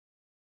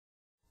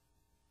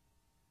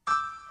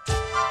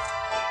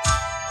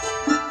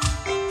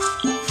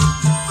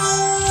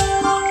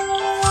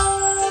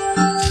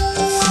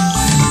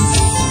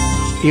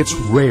It's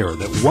rare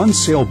that one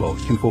sailboat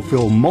can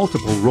fulfill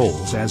multiple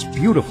roles as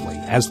beautifully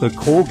as the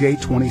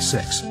Colgate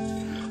 26.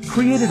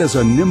 Created as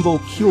a nimble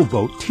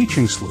keelboat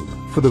teaching sloop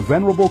for the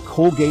venerable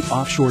Colgate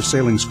Offshore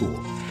Sailing School,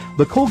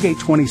 the Colgate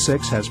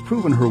 26 has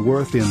proven her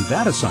worth in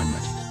that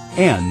assignment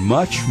and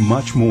much,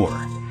 much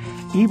more.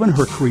 Even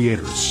her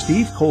creators,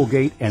 Steve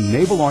Colgate and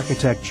naval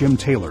architect Jim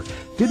Taylor,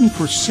 didn't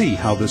foresee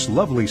how this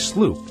lovely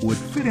sloop would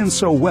fit in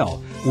so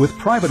well with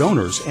private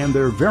owners and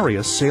their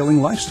various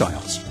sailing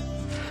lifestyles.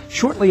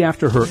 Shortly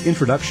after her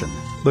introduction,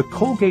 the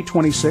Colgate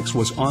 26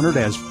 was honored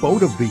as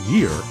Boat of the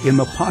Year in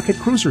the Pocket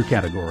Cruiser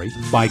category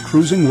by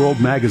Cruising World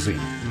magazine.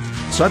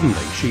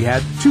 Suddenly, she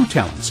had two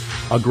talents,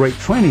 a great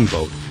training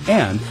boat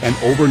and an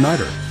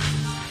overnighter.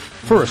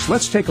 First,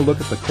 let's take a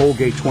look at the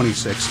Colgate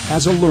 26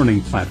 as a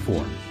learning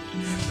platform.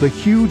 The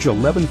huge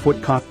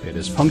 11-foot cockpit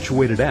is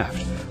punctuated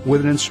aft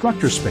with an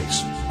instructor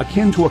space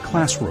akin to a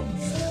classroom,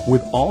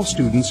 with all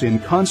students in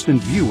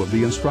constant view of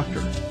the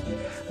instructor.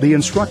 The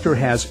instructor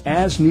has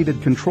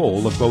as-needed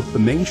control of both the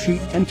main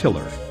sheet and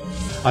tiller,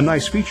 a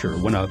nice feature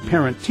when a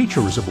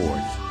parent-teacher is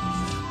aboard.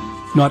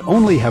 Not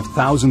only have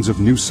thousands of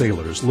new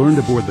sailors learned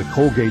aboard the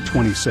Colgate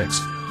 26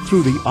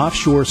 through the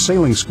Offshore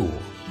Sailing School,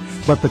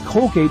 but the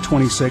Colgate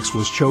 26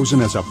 was chosen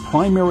as a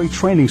primary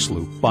training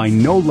sloop by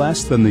no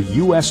less than the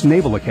U.S.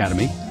 Naval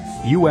Academy,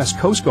 U.S.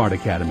 Coast Guard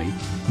Academy,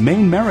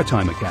 Maine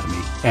Maritime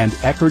Academy, and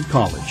Eckerd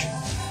College.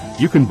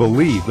 You can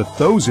believe that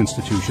those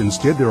institutions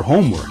did their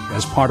homework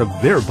as part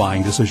of their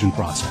buying decision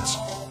process.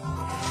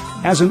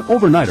 As an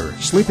overnighter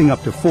sleeping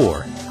up to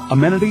 4,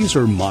 amenities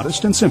are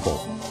modest and simple.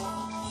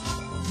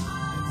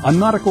 A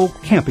nautical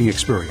camping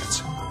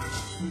experience.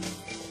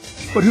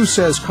 But who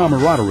says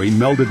camaraderie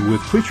melded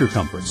with creature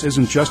comforts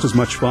isn't just as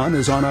much fun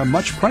as on a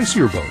much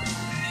pricier boat?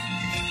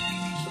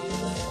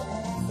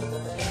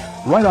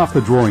 Right off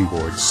the drawing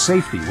board,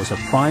 safety was a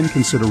prime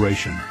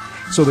consideration.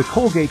 So the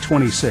Colgate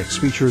 26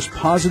 features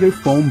positive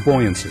foam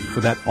buoyancy for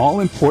that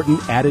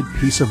all-important added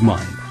peace of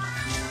mind.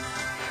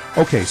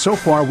 Okay, so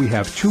far we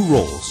have two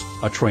roles,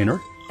 a trainer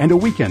and a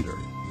weekender.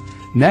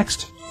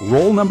 Next,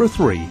 role number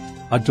 3,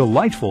 a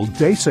delightful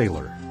day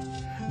sailor.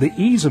 The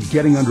ease of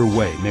getting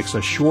underway makes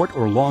a short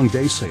or long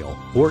day sail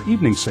or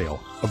evening sail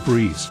a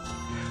breeze.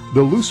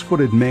 The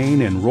loose-footed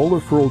main and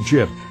roller-furled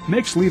jib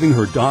makes leaving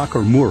her dock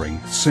or mooring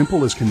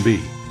simple as can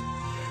be.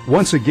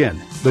 Once again,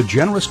 the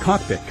generous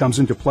cockpit comes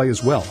into play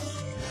as well.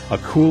 A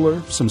cooler,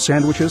 some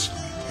sandwiches,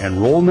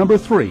 and role number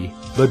 3,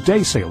 the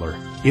day sailor,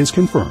 is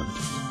confirmed.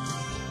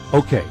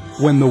 Okay,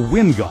 when the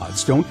wind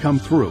gods don't come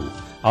through,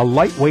 a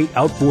lightweight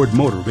outboard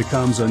motor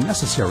becomes a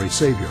necessary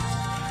savior.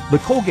 The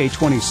Colgate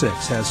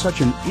 26 has such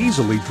an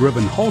easily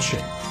driven hull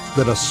shape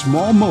that a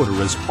small motor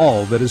is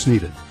all that is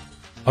needed.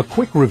 A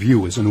quick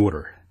review is in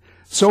order.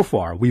 So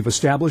far, we've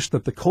established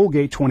that the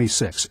Colgate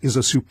 26 is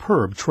a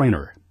superb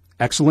trainer,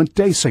 excellent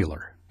day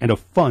sailor, and a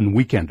fun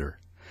weekender.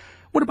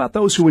 What about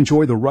those who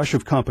enjoy the rush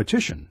of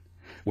competition?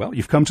 Well,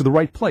 you've come to the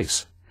right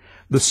place.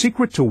 The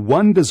secret to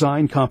one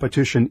design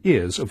competition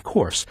is, of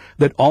course,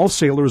 that all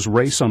sailors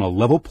race on a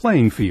level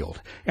playing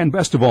field, and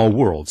best of all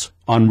worlds,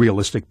 on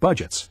realistic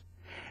budgets.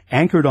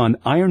 Anchored on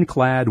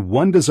ironclad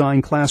one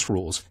design class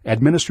rules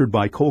administered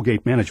by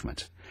Colgate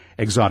management,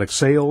 exotic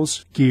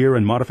sails, gear,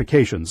 and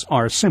modifications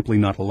are simply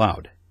not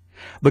allowed.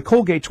 The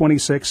Colgate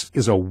 26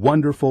 is a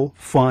wonderful,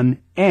 fun,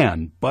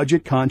 and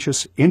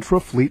budget-conscious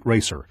intra-fleet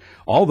racer,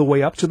 all the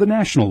way up to the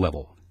national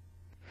level.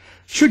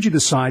 Should you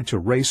decide to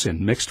race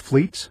in mixed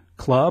fleet,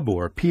 club,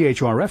 or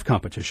PHRF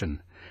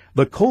competition,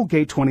 the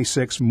Colgate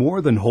 26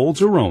 more than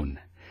holds her own,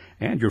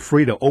 and you're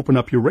free to open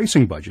up your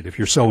racing budget if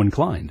you're so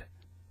inclined.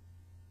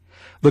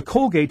 The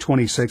Colgate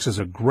 26 is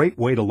a great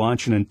way to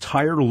launch an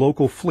entire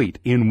local fleet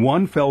in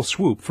one fell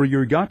swoop for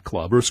your yacht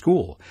club or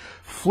school.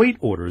 Fleet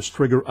orders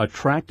trigger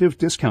attractive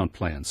discount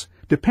plans,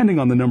 depending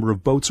on the number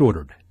of boats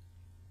ordered.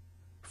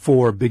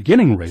 For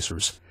beginning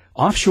racers,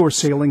 Offshore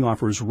Sailing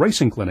offers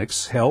racing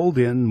clinics held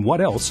in, what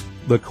else,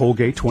 the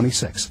Colgate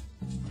 26.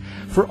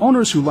 For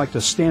owners who like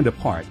to stand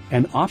apart,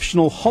 an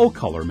optional hull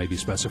color may be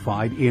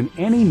specified in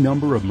any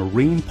number of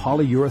marine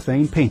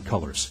polyurethane paint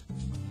colors.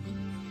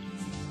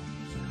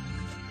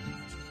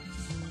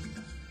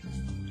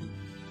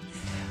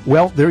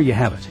 Well, there you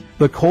have it,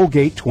 the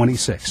Colgate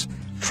 26.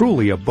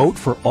 Truly a boat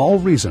for all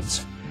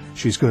reasons.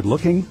 She's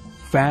good-looking,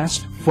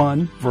 fast,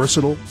 fun,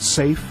 versatile,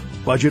 safe,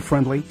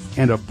 budget-friendly,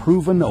 and a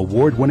proven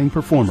award-winning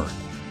performer.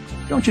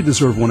 Don't you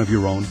deserve one of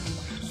your own?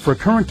 For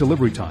current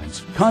delivery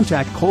times,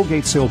 contact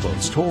Colgate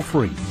Sailboats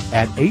toll-free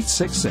at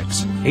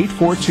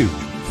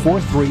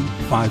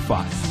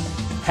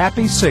 866-842-4355.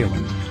 Happy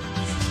sailing!